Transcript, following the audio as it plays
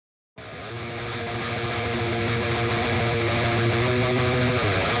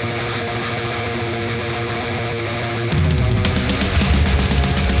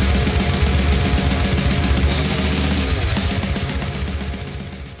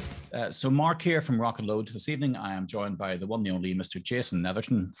So Mark here from Rock and Load. This evening I am joined by the one, the only Mr. Jason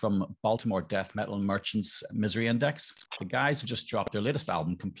Netherton from Baltimore death metal merchants Misery Index. The guys have just dropped their latest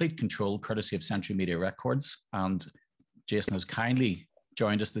album, Complete Control, courtesy of Century Media Records. And Jason has kindly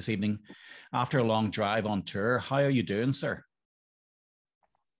joined us this evening after a long drive on tour. How are you doing, sir?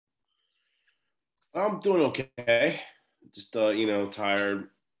 I'm doing okay. Just tired.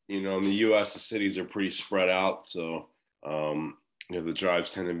 In the U.S., the cities are pretty spread out, so the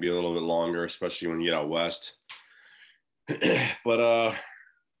drives tend to be a little bit longer, especially when you get out west. But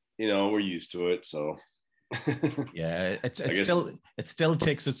we're used to it, so yeah, it still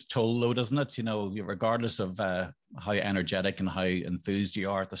takes its toll, though, doesn't it? Regardless of how energetic and how enthused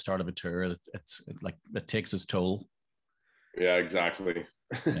you are at the start of a tour, it takes its toll. Yeah, exactly.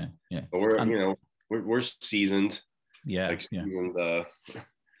 Yeah. But we're seasoned. Yeah, seasoned.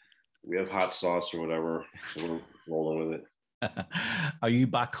 We have hot sauce or whatever, so we're rolling with it. Are you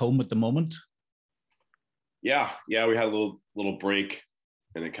back home at the moment? Yeah. We had a little break,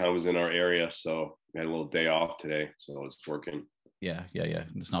 and it kind of was in our area, so we had a little day off today, so it's working. Yeah.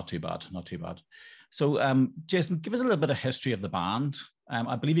 It's not too bad. So, Jason, give us a little bit of history of the band.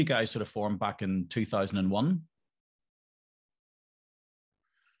 I believe you guys sort of formed back in 2001.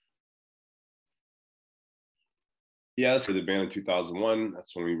 Yeah, that's for the band in 2001.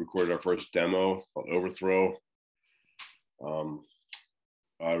 That's when we recorded our first demo called Overthrow.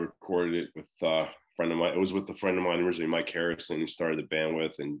 I recorded it with a friend of mine. It was with a friend of mine originally, Mike Harrison, who started the band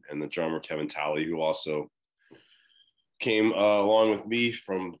with, and the drummer Kevin Talley, who also came along with me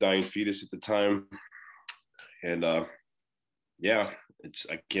from Dying Fetus at the time. And I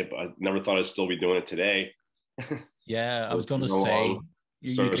never thought I'd still be doing it today. Yeah, I was going to say,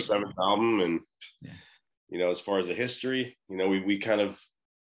 our seventh album, and as far as the history, we kind of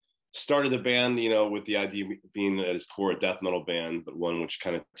started the band, with the idea of being at its core a death metal band, but one which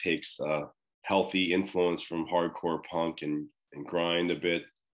kind of takes healthy influence from hardcore punk and grind a bit.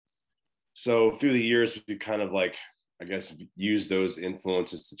 So through the years, we kind of use those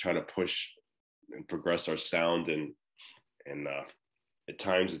influences to try to push and progress our sound, and at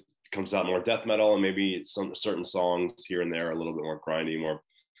times it comes out more death metal, and maybe some certain songs here and there are a little bit more grindy, more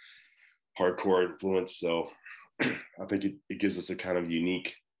hardcore influence. So I think it gives us a kind of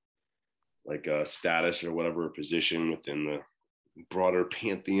unique status or whatever position within the broader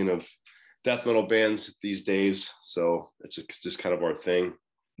pantheon of death metal bands these days. So it's just kind of our thing.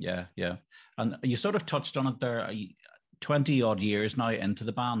 Yeah. And you sort of touched on it there. 20 odd years now into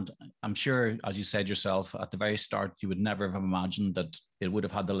the band. I'm sure, as you said yourself at the very start, you would never have imagined that it would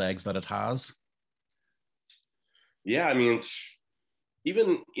have had the legs that it has. Yeah, I mean,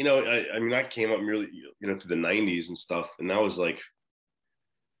 even I came up really to the 90s and stuff, and that was death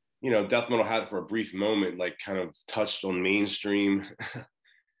metal had for a brief moment kind of touched on mainstream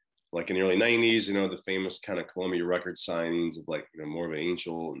in the early 90s, the famous kind of Columbia record signings of Morbid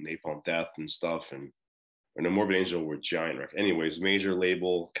Angel and Napalm Death and stuff, and Morbid Angel were giant record. Anyways, major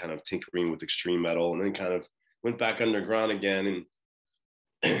label kind of tinkering with extreme metal, and then kind of went back underground again. And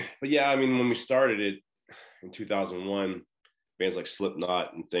but yeah, I mean, when we started it in 2001, bands like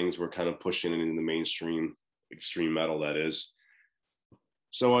Slipknot and things were kind of pushing it into the mainstream extreme metal, that is.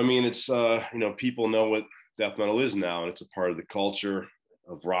 So I mean, it's people know what death metal is now, and it's a part of the culture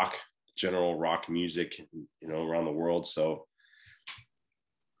of rock, general rock music, around the world. So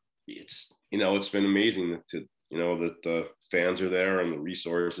it's been amazing to that the fans are there and the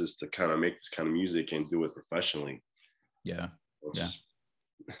resources to kind of make this kind of music and do it professionally. Yeah. I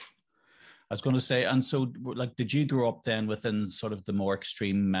was going to say, and so did you grow up then within sort of the more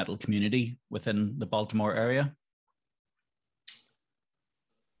extreme metal community within the Baltimore area?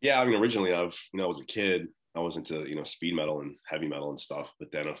 Yeah, I mean, originally I was a kid, I was into speed metal and heavy metal and stuff,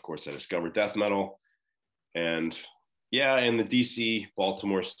 but then of course I discovered death metal, and in the DC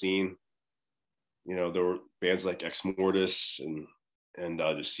Baltimore scene, there were bands like Ex Mortis and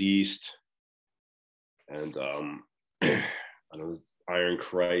Deceased, and I don't know, Iron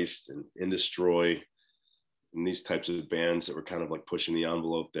Christ and Indestroy, and these types of bands that were kind of pushing the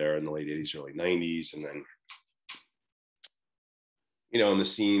envelope there in the late 80s, early 90s. And then, in the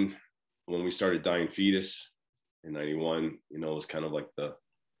scene, when we started Dying Fetus in 91, it was kind of the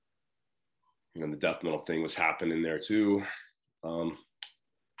death metal thing was happening there too.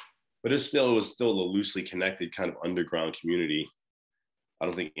 But it was still a loosely connected kind of underground community. I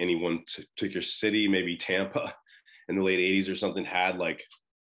don't think any one particular city, maybe Tampa in the late 80s or something, had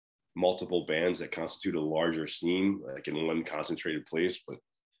multiple bands that constitute a larger scene, in one concentrated place. But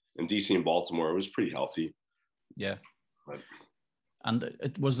in DC and Baltimore, it was pretty healthy. Yeah. And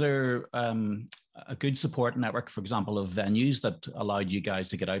was there a good support network, for example, of venues that allowed you guys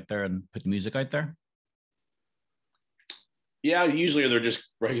to get out there and put the music out there? Yeah, usually they're just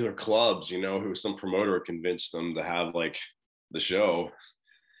regular clubs, you know, who some promoter convinced them to have like the show.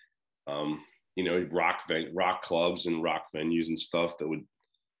 You know, rock clubs and rock venues and stuff that would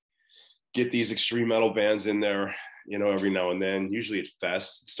get these extreme metal bands in there, you know, every now and then. Usually at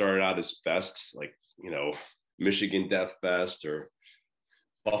fests. It started out as fests, like, you know, Michigan Death Fest or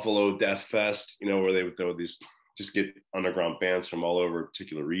Buffalo Death Fest, you know, where they would throw these, just get underground bands from all over a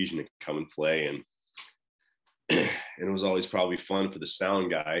particular region to come and play. And and it was always probably fun for the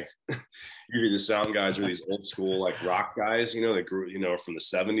sound guy. Usually the sound guys are these old school like rock guys, you know, that grew, you know, from the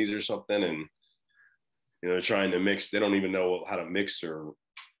 70s or something. And, you know, they're trying to mix, they don't even know how to mix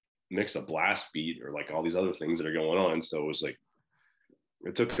a blast beat or like all these other things that are going on. So it was like,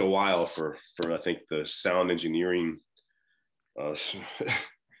 it took a while for I think the sound engineering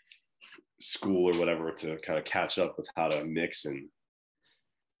school or whatever to kind of catch up with how to mix and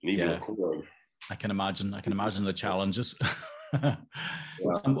even record. I can imagine the challenges.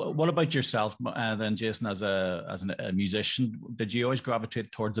 What about yourself then, Jason, as a musician? Did you always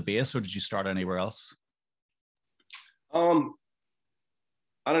gravitate towards the bass, or did you start anywhere else?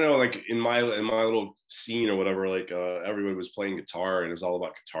 I don't know, like in my little scene or whatever, like everybody was playing guitar and it was all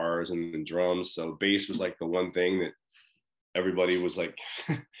about guitars and drums. So bass was like the one thing that everybody was like,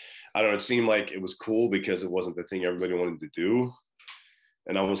 I don't know, it seemed like it was cool because it wasn't the thing everybody wanted to do.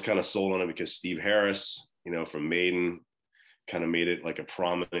 And I was kind of sold on it because Steve Harris, you know, from Maiden, kind of made it like a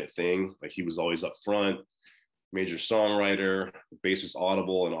prominent thing. Like he was always up front, major songwriter, the bass was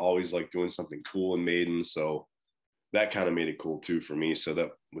audible and always like doing something cool in Maiden. So that kind of made it cool too for me. So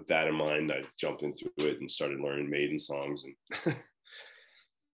that with that in mind, I jumped into it and started learning Maiden songs and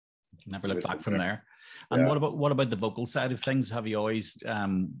never looked back from there. And what about the vocal side of things? Have you always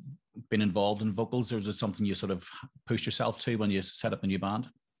been involved in vocals, or is it something you sort of pushed yourself to when you set up a new band?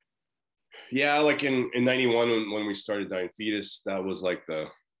 Yeah, like in 91 when we started Dying Fetus, that was like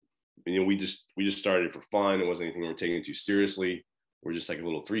you know, we just started it for fun. It wasn't anything we were taking too seriously. We're just like a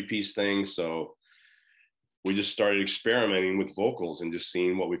little 3-piece thing. So we just started experimenting with vocals and just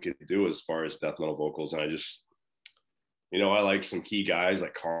seeing what we could do as far as death metal vocals. And I just, you know, I like some key guys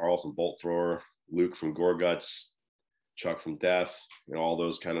like Carl from Bolt Thrower, Luke from Gorguts, Chuck from Death, you know, all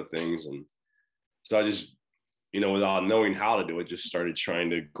those kind of things. And so I just, you know, without knowing how to do it, just started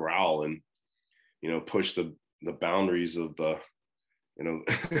trying to growl and, you know, push the boundaries of the, you know,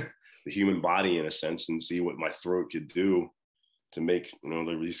 the human body in a sense, and see what my throat could do to make, you know,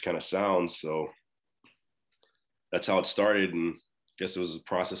 these kind of sounds. So that's how it started. And I guess it was a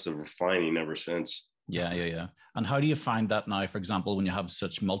process of refining ever since. Yeah. And how do you find that now, for example, when you have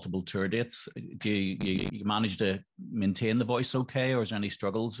such multiple tour dates? Do you manage to maintain the voice okay, or is there any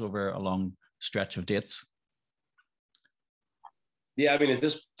struggles over a long stretch of dates? Yeah, I mean, at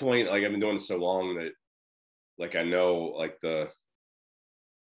this point, like I've been doing it so long that like I know like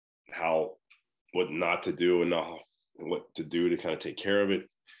what not to do and what to do to kind of take care of it.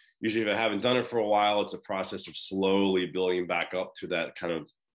 Usually if I haven't done it for a while, it's a process of slowly building back up to that kind of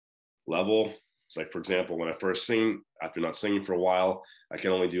level. It's like, for example, when I first sing, after not singing for a while, I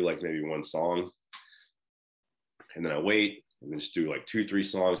can only do like maybe one song. And then I wait and then just do like 2-3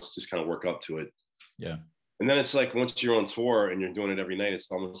 songs, just kind of work up to it. Yeah. And then it's like, once you're on tour and you're doing it every night, it's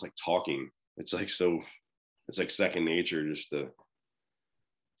almost like talking. It's like, it's like second nature, just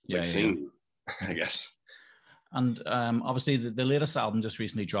singing, I guess. And obviously the latest album just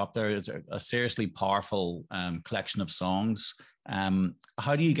recently dropped. There is a seriously powerful collection of songs.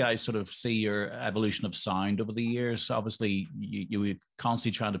 How do you guys sort of see your evolution of sound over the years? Obviously, you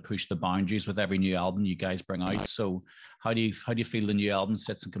constantly trying to push the boundaries with every new album you guys bring out. So how do you feel the new album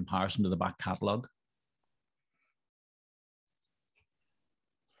sits in comparison to the back catalog?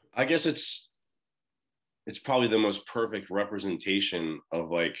 I guess it's probably the most perfect representation of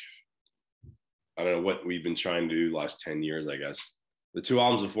like, I don't know, what we've been trying to do the last 10 years, I guess. The 2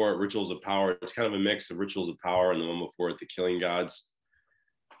 albums before it, Rituals of Power, it's kind of a mix of Rituals of Power and the one before it, The Killing Gods.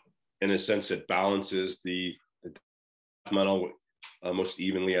 In a sense, it balances the death metal most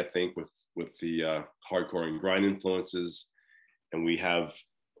evenly, I think, with the hardcore and grind influences. And we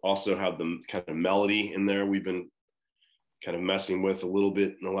also have the kind of melody in there we've been kind of messing with a little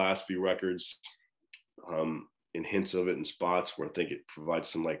bit in the last few records, in hints of it in spots where I think it provides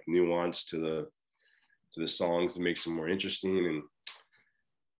some like nuance to the songs to make them more interesting. And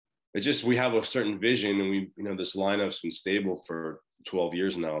it just, we have a certain vision, and we, you know, this lineup's been stable for 12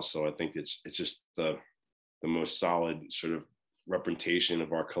 years now. So I think it's just the most solid sort of representation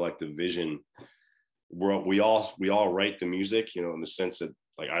of our collective vision. We all write the music, you know, in the sense that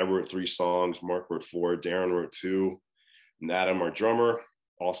Like I wrote 3 songs, Mark wrote 4, Darren wrote 2, and Adam, our drummer,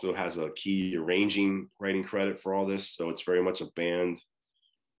 also has a key writing credit for all this. So it's very much a band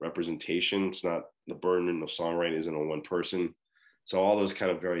representation. It's not, the burden of songwriting isn't on one person. So all those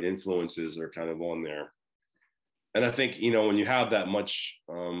kind of varied influences are kind of on there. And I think, you know, when you have that much,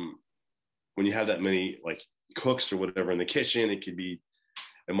 when you have that many like cooks or whatever in the kitchen, it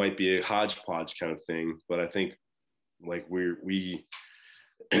might be a hodgepodge kind of thing. But I think like we've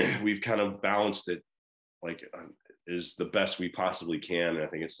kind of balanced it like is the best we possibly can. And I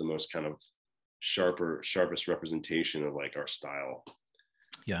think it's the most kind of sharpest representation of like our style.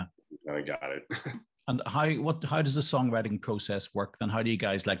 Yeah. I got it. And how does the songwriting process work then? How do you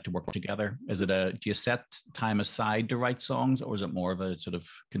guys like to work together? Is it do you set time aside to write songs, or is it more of a sort of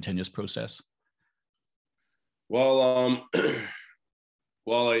continuous process? Well,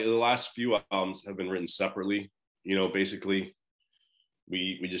 like, the last few albums have been written separately. You know, basically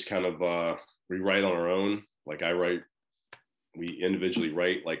we just kind of we write on our own. Like we individually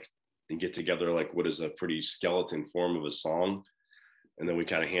write like and get together like what is a pretty skeleton form of a song. And then we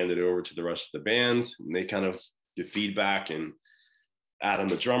kind of hand it over to the rest of the band, and they kind of give feedback, and Adam,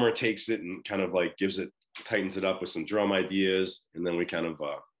 the drummer, takes it and kind of like tightens it up with some drum ideas. And then we kind of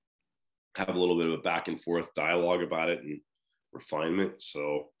have a little bit of a back and forth dialogue about it and refinement.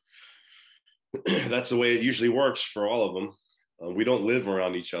 So that's the way it usually works for all of them. We don't live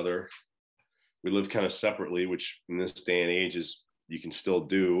around each other. We live kind of separately, which in this day and age you can still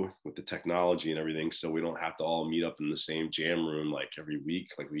do with the technology and everything. So we don't have to all meet up in the same jam room like every week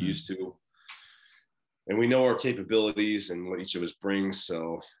like we used to. And we know our capabilities and what each of us brings.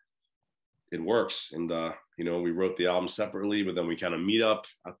 So it works. And, you know, we wrote the album separately, but then we kind of meet up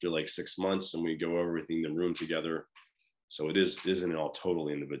after like 6 months and we go over everything in the room together. So it isn't all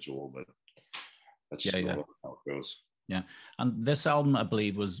totally individual, but that's how it goes. Yeah, and this album, I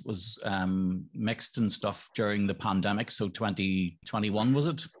believe, was mixed and stuff during the pandemic. So 2021, was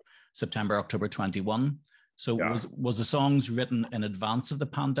it? September, October 21. So yeah. Was the songs written in advance of the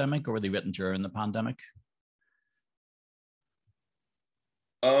pandemic, or were they written during the pandemic?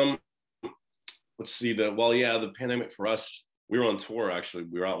 Let's see. The pandemic for us, we were on tour actually.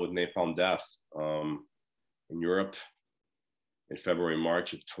 We were out with Napalm Death in Europe in February,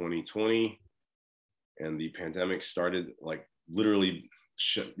 March of 2020. And the pandemic started like literally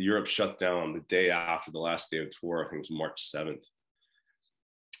Europe shut down the day after the last day of tour. I think it was March 7th.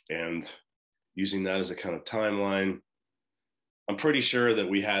 And using that as a kind of timeline, I'm pretty sure that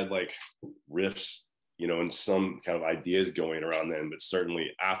we had like riffs, you know, and some kind of ideas going around then. But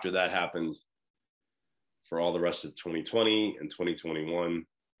certainly after that happened, for all the rest of 2020 and 2021,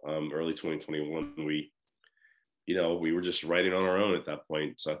 early 2021, we were just writing on our own at that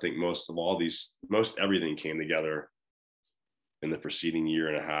point. So I think most everything came together in the preceding year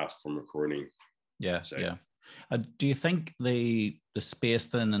and a half from recording. Yeah, yeah. Do you think the space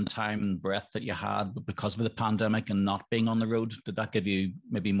then and time and breath that you had because of the pandemic and not being on the road, did that give you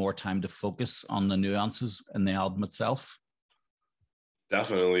maybe more time to focus on the nuances in the album itself?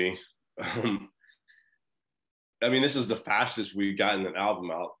 Definitely. I mean, this is the fastest we've gotten an album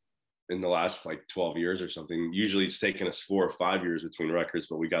out in the last like 12 years or something. Usually it's taken us 4 or 5 years between records,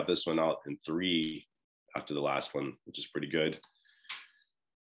 but we got this one out in 3 after the last one, which is pretty good.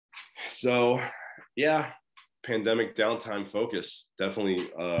 So yeah, pandemic downtime focus definitely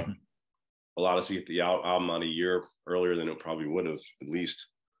allowed us to get the album out a year earlier than it probably would have, at least.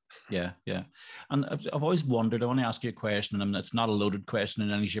 Yeah, yeah. And I've always wondered, I want to ask you a question, and it's not a loaded question in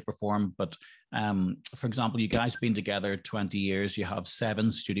any shape or form, but for example, you guys been together 20 years, you have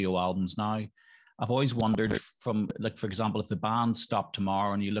 7 studio albums now. I've always wondered from, like, for example, if the band stopped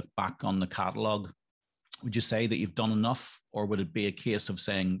tomorrow and you look back on the catalog, would you say that you've done enough, or would it be a case of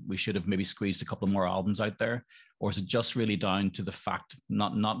saying we should have maybe squeezed a couple more albums out there? Or is it just really down to the fact,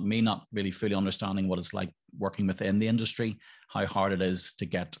 not really fully understanding what it's like working within the industry, how hard it is to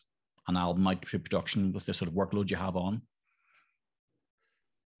get an album out to production with the sort of workload you have on?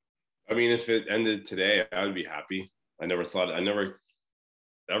 I mean, if it ended today, I would be happy. Every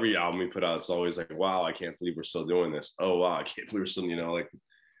album we put out, it's always like, wow, I can't believe we're still doing this. Oh, wow, I can't believe we're still,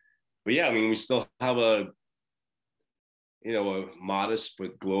 but yeah, I mean, we still have a modest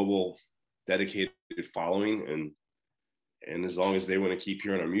but global dedicated following. And as long as they want to keep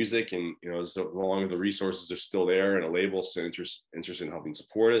hearing our music, and, as long as the resources are still there and a label still interested in helping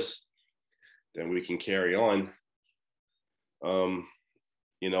support us, then we can carry on.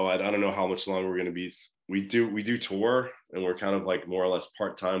 I don't know how much longer we're going to be. We do tour, and we're kind of like more or less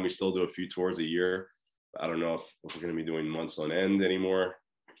part-time. We still do a few tours a year. I don't know if we're going to be doing months on end anymore.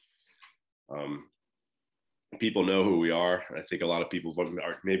 people know who we are. I think a lot of people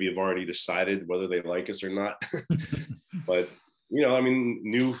maybe have already decided whether they like us or not. But, you know, I mean,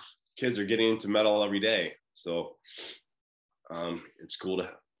 new kids are getting into metal every day. So it's cool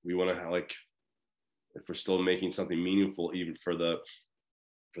we want to like, if we're still making something meaningful, even for the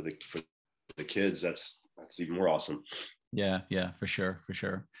kids, that's even more awesome. Yeah, for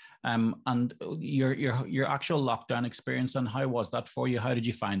sure. And your actual lockdown experience, and how was that for you? How did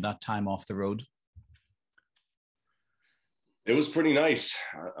you find that time off the road? It was pretty nice,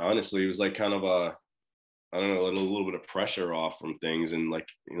 honestly. It was like kind of I don't know, a little bit of pressure off from things, and like,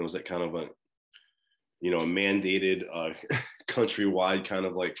 you know, it was like kind of a, you know, a mandated countrywide kind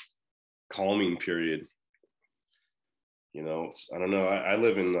of like calming period. You know, I don't know. I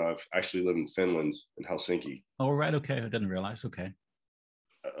actually live in Finland, in Helsinki. Oh, right. Okay, I didn't realize. Okay.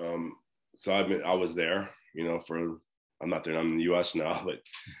 So I was there, you know, I'm not there. I'm in the U.S. now, but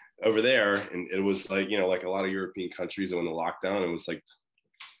over there, and it was like, you know, like a lot of European countries in the lockdown. It was like,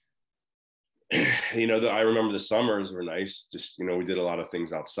 you know, I remember the summers were nice. Just, you know, we did a lot of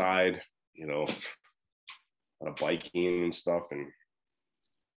things outside, you know, a lot of biking and stuff, and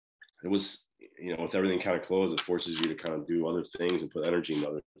it was, you know, with everything kind of closed, it forces you to kind of do other things and put energy into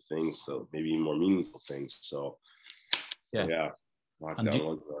other things, so maybe more meaningful things. So yeah,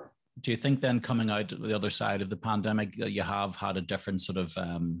 lockdown. Do you think then, coming out the other side of the pandemic, you have had a different sort of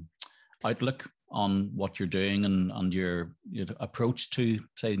outlook on what you're doing and your approach to,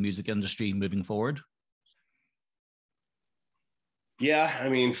 say, the music industry moving forward? Yeah, I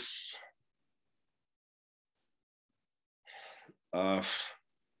mean, well,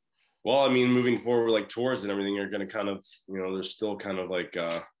 I mean, moving forward, like tours and everything are going to kind of, you know, there's still kind of like,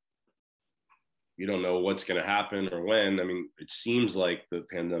 you don't know what's going to happen or when. I mean, it seems like the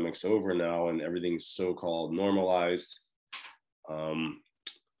pandemic's over now and everything's so-called normalized.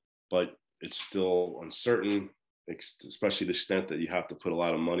 But it's still uncertain, especially the extent that you have to put a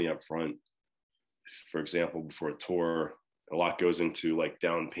lot of money up front. For example, before a tour, a lot goes into like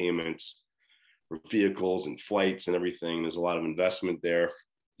down payments for vehicles and flights and everything. There's a lot of investment there,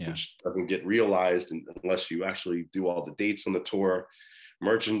 which doesn't get realized unless you actually do all the dates on the tour,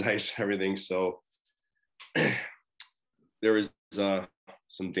 merchandise, everything. So there is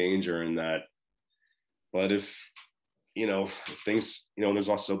some danger in that. But if, you know, things, you know, there's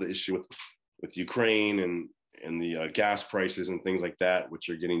also the issue with Ukraine and the gas prices and things like that, which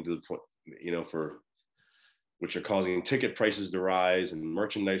are getting to the point, you know, which are causing ticket prices to rise and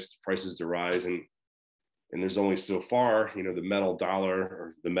merchandise prices to rise. And there's only so far, you know, the metal dollar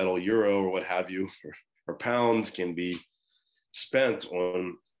or the metal euro or what have you, or pounds can be spent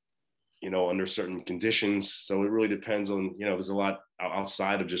on, you know, under certain conditions. So it really depends on, you know, there's a lot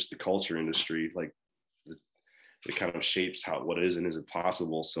outside of just the culture industry, like it kind of shapes what is and isn't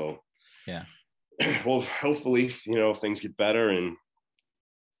possible. So yeah, well, hopefully, you know, things get better and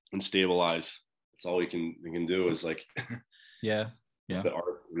stabilize. That's all we can do is like, yeah. The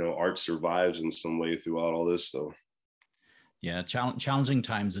art, you know, art survives in some way throughout all this. So yeah, challenging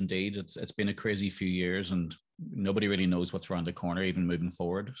times indeed. It's been a crazy few years, and nobody really knows what's around the corner, even moving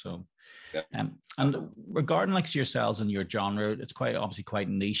forward. So, yeah. And regarding like yourselves and your genre, it's obviously quite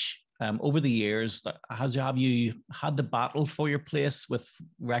niche. Over the years, have you had the battle for your place with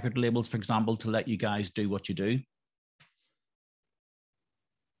record labels, for example, to let you guys do what you do?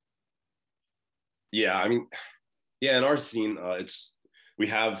 Yeah, I mean, yeah, in our scene, we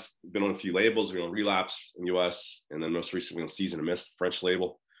have been on a few labels. We're on Relapse in the US, and then most recently on Season of Mist, French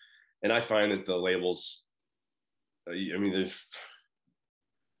label. And I find that the labels, I mean,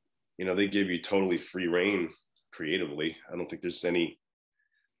 you know, they give you totally free reign creatively. I don't think there's any,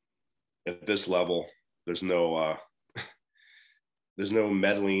 at this level, there's no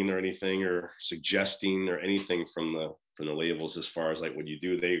meddling or anything or suggesting or anything from the labels as far as like what you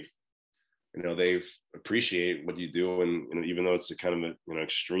do. They appreciate what you do, and even though it's a kind of a, you know,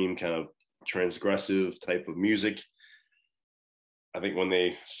 extreme kind of transgressive type of music, I think when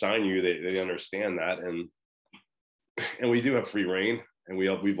they sign you, they understand that, and we do have free reign, and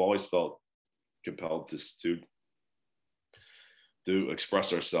we've always felt compelled to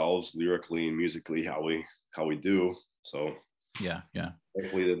express ourselves lyrically and musically how we do. So yeah,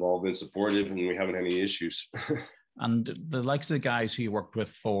 thankfully they've all been supportive, and we haven't had any issues. And the likes of the guys who you worked with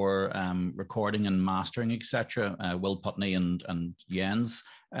for recording and mastering, etc., Will Putney and Jens,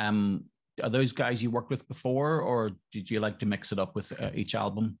 are those guys you worked with before, or did you like to mix it up with each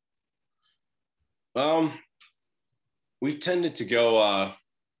album? We've tended to go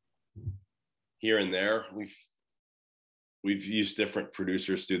here and there. We've used different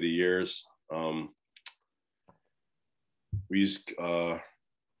producers through the years. We used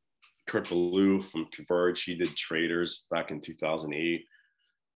Kurt Ballou from Converge. He did Traders back in 2008.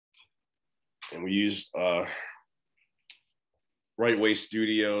 And we used Right Way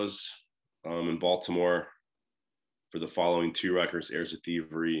Studios in Baltimore for the following 2 records, Heirs of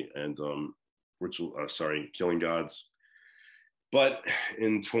Thievery and Killing Gods. But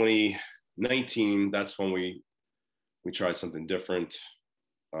in 2019, that's when we tried something different.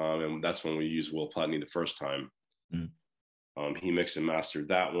 And that's when we used Will Putney the first time. He mixed and mastered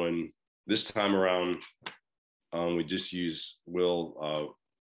that one. This time around, we just use Will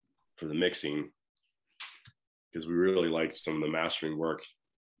for the mixing because we really liked some of the mastering work.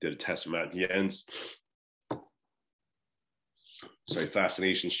 Did a test from Matt Jens.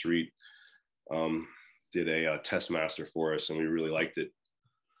 Fascination Street did a test master for us, and we really liked it.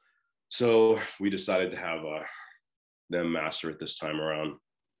 So we decided to have them master it this time around.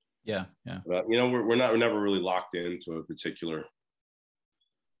 Yeah. But, we're never really locked into a particular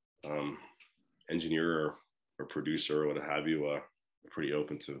engineer or producer or what have you. We're pretty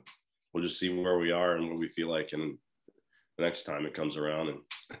open to. We'll just see where we are and what we feel like, and the next time it comes around. And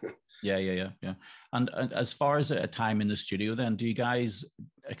Yeah. And as far as a time in the studio, then do you guys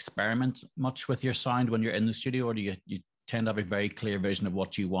experiment much with your sound when you're in the studio, or do you tend to have a very clear vision of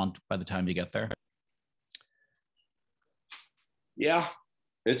what you want by the time you get there? Yeah,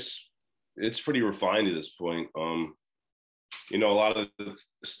 it's pretty refined at this point. A lot of the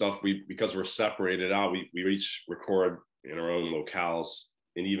stuff because we're separated out, we each record in our own locales,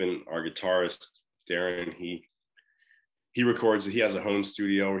 and even our guitarist Darren, he records. He has a home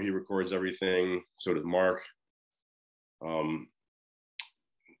studio where he records everything. So does Mark.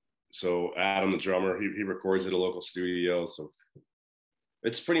 So Adam, the drummer, he records at a local studio. So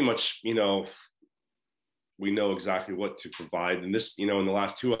it's pretty much, we know exactly what to provide. And this, in the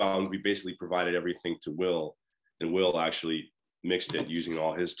last 2 albums, we basically provided everything to Will, and Will actually mixed it using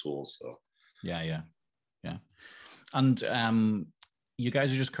all his tools. So yeah. And you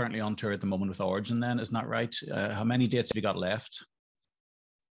guys are just currently on tour at the moment with Origin, then, isn't that right? How many dates have you got left?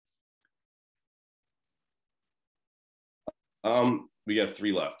 We got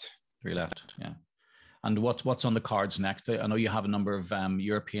 3 left. 3 left, yeah. And what's on the cards next? I know you have a number of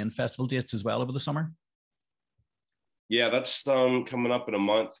European festival dates as well over the summer. Yeah, that's coming up in a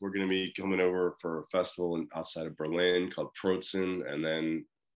month. We're going to be coming over for a festival outside of Berlin called Protzen, and then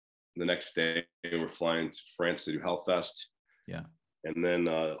the next day we're flying to France to do Hellfest. Yeah. And then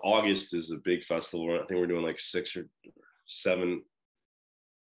August is a big festival. I think we're doing like 6 or 7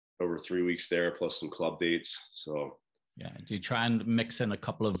 over 3 weeks there, plus some club dates. So yeah, do you try and mix in a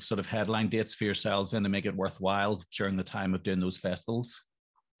couple of sort of headline dates for yourselves in to make it worthwhile during the time of doing those festivals?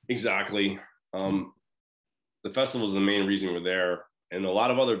 Exactly. The festival is the main reason we're there, and a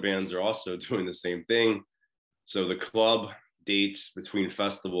lot of other bands are also doing the same thing. So the club dates between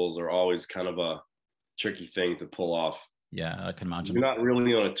festivals are always kind of a tricky thing to pull off. Yeah, I can imagine. You're not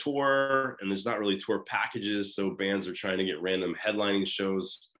really on a tour, and there's not really tour packages, so bands are trying to get random headlining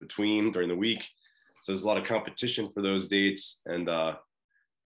shows during the week. So there's a lot of competition for those dates, and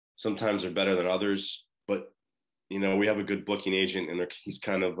sometimes they're better than others. But we have a good booking agent, and they're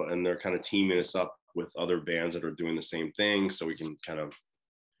kind of teaming us up with other bands that are doing the same thing, so we can kind of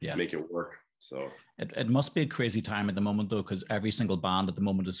make it work. So it must be a crazy time at the moment, though, because every single band at the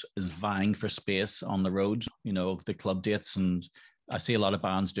moment is vying for space on the road. The club dates, and I see a lot of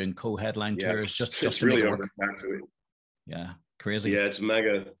bands doing co-headline tours just to really make it work. Yeah, crazy. Yeah, it's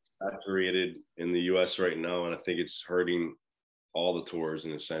mega saturated in the U.S. right now, and I think it's hurting all the tours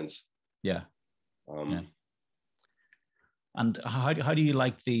in a sense. Yeah. And how do you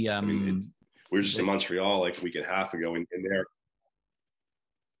like the? We were just in Montreal like a week and a half ago, in there.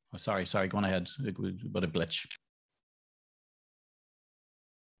 Oh, sorry, go on ahead. What a glitch.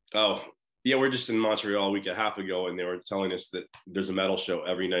 Oh, yeah, we're just in Montreal a week and a half ago, and they were telling us that there's a metal show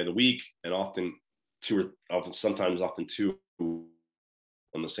every night of the week, and sometimes two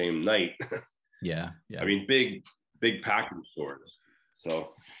on the same night. Yeah. I mean, big package stores.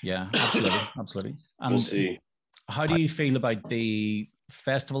 So yeah, absolutely. And we'll see. How do you feel about the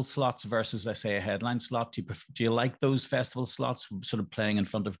festival slots versus, let's say, a headline slot? Do you like those festival slots, sort of playing in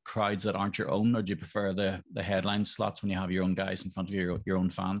front of crowds that aren't your own, or do you prefer the headline slots when you have your own guys in front of your own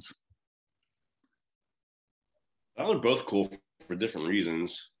fans? They're both cool for different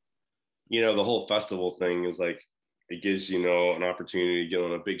reasons. The whole festival thing is like, it gives an opportunity to get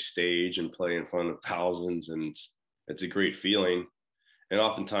on a big stage and play in front of thousands, and it's a great feeling. And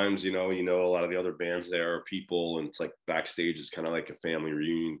oftentimes, a lot of the other bands there are people, and it's like backstage is kind of like a family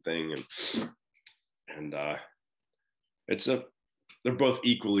reunion thing. And they're both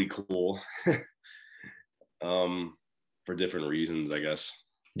equally cool for different reasons, I guess.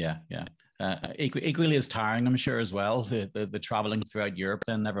 Yeah, yeah. Equally as tiring, I'm sure, as well, the traveling throughout Europe,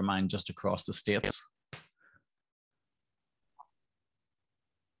 then never mind just across the States.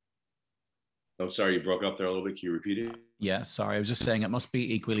 I'm sorry, you broke up there a little bit. Can you repeat it? Yeah, sorry. I was just saying it must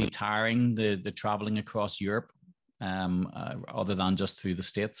be equally tiring, the traveling across Europe, other than just through the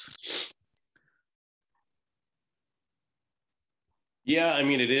States. Yeah, I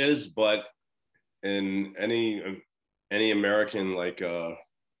mean it is, but in any American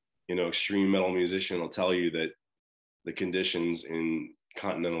extreme metal musician will tell you that the conditions in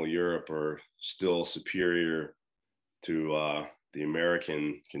continental Europe are still superior to the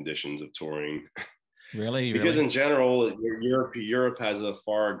American conditions of touring. Really, Because really? in general, Europe has a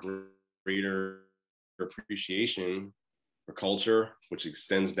far greater appreciation for culture, which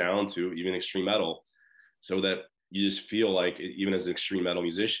extends down to even extreme metal, so that you just feel like, even as an extreme metal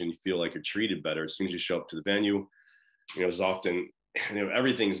musician, you feel like you're treated better as soon as you show up to the venue. It's often,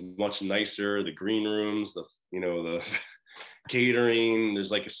 everything's much nicer. The green rooms, the catering.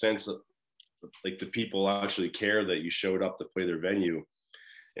 There's like a sense of like the people actually care that you showed up to play their venue.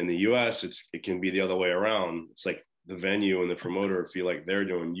 In the US, it can be the other way around. It's like the venue and the promoter feel like they're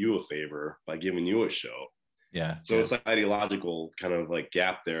doing you a favor by giving you a show. Yeah. So it's like ideological kind of like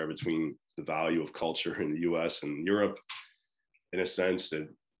gap there between the value of culture in the US and Europe, in a sense that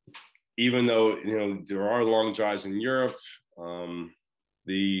even though there are long drives in Europe,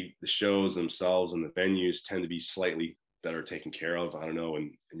 the shows themselves and the venues tend to be slightly better taken care of. I don't know,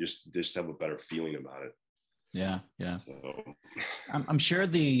 and just have a better feeling about it. Yeah, yeah. So I'm sure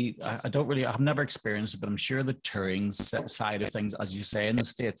I've never experienced it, but I'm sure the touring side of things, as you say, in the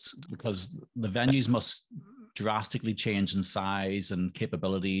States, because the venues must drastically change in size and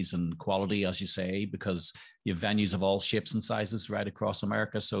capabilities and quality, as you say, because you have venues of all shapes and sizes right across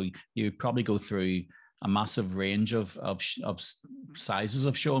America. So you probably go through a massive range of sizes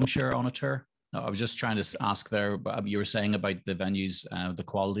of show, I'm sure, on a tour. No, I was just trying to ask there, but you were saying about the venues, the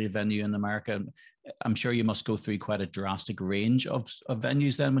quality of venue in America. I'm sure you must go through quite a drastic range of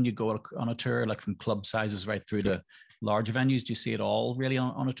venues then when you go on a tour, like from club sizes right through to large venues. Do you see it all really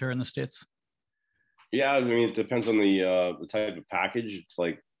on a tour in the States? yeah, I mean, it depends on the type of package. It's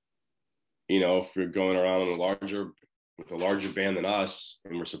like, if you're going around with a larger band than us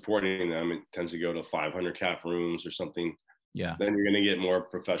and we're supporting them, it tends to go to 500 cap rooms or something. Yeah. Then you're going to get more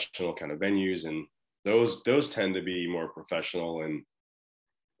professional kind of venues, and those tend to be more professional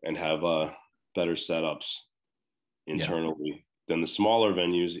and have better setups internally than the smaller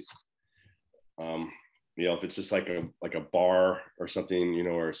venues. If it's just like a bar or something,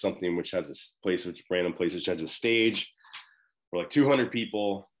 or something which has random place which has a stage for like 200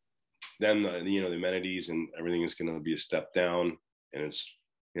 people, then the amenities and everything is going to be a step down, and it's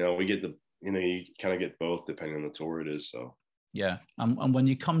we get you kind of get both depending on the tour it is. So yeah, and when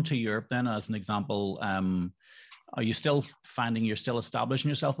you come to Europe, then as an example, are you still finding you're still establishing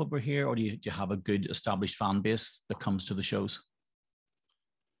yourself over here, or do you have a good established fan base that comes to the shows?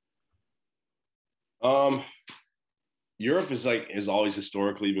 Europe is always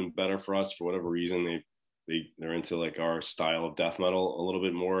historically been better for us for whatever reason. They're into like our style of death metal a little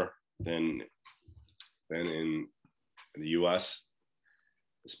bit more than in the US,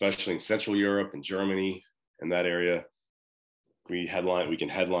 especially in Central Europe and Germany and that area. We can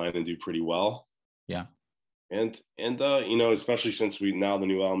headline and do pretty well. Yeah. And especially since the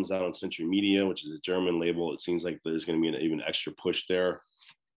new album's out on Century Media, which is a German label, it seems like there's going to be an even extra push there.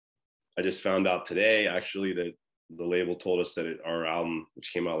 I just found out today, actually, that the label told us that our album,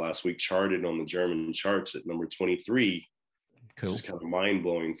 which came out last week, charted on the German charts at number 23. Cool. Just kind of mind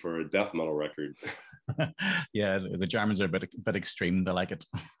blowing for a death metal record. Yeah, the Germans are a bit extreme. They like it.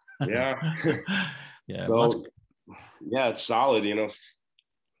 Yeah. Yeah. So, yeah, it's solid,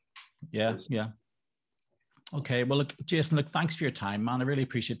 Yeah, yeah. Okay, well, look, Jason, thanks for your time, man. I really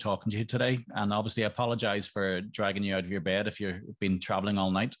appreciate talking to you today. And obviously, I apologize for dragging you out of your bed if you've been traveling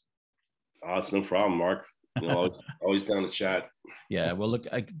all night. Oh, it's no problem, Mark. Always down to chat. Yeah, well, look,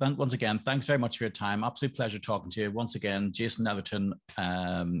 once again, thanks very much for your time. Absolute pleasure talking to you. Once again, Jason Netherton.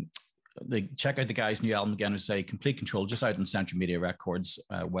 Check out the guy's new album again, say Complete Control, just out on Century Media Records.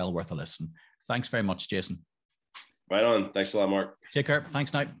 Well worth a listen. Thanks very much, Jason. Right on. Thanks a lot, Mark. Take care.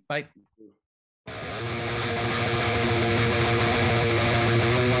 Thanks, night. Bye.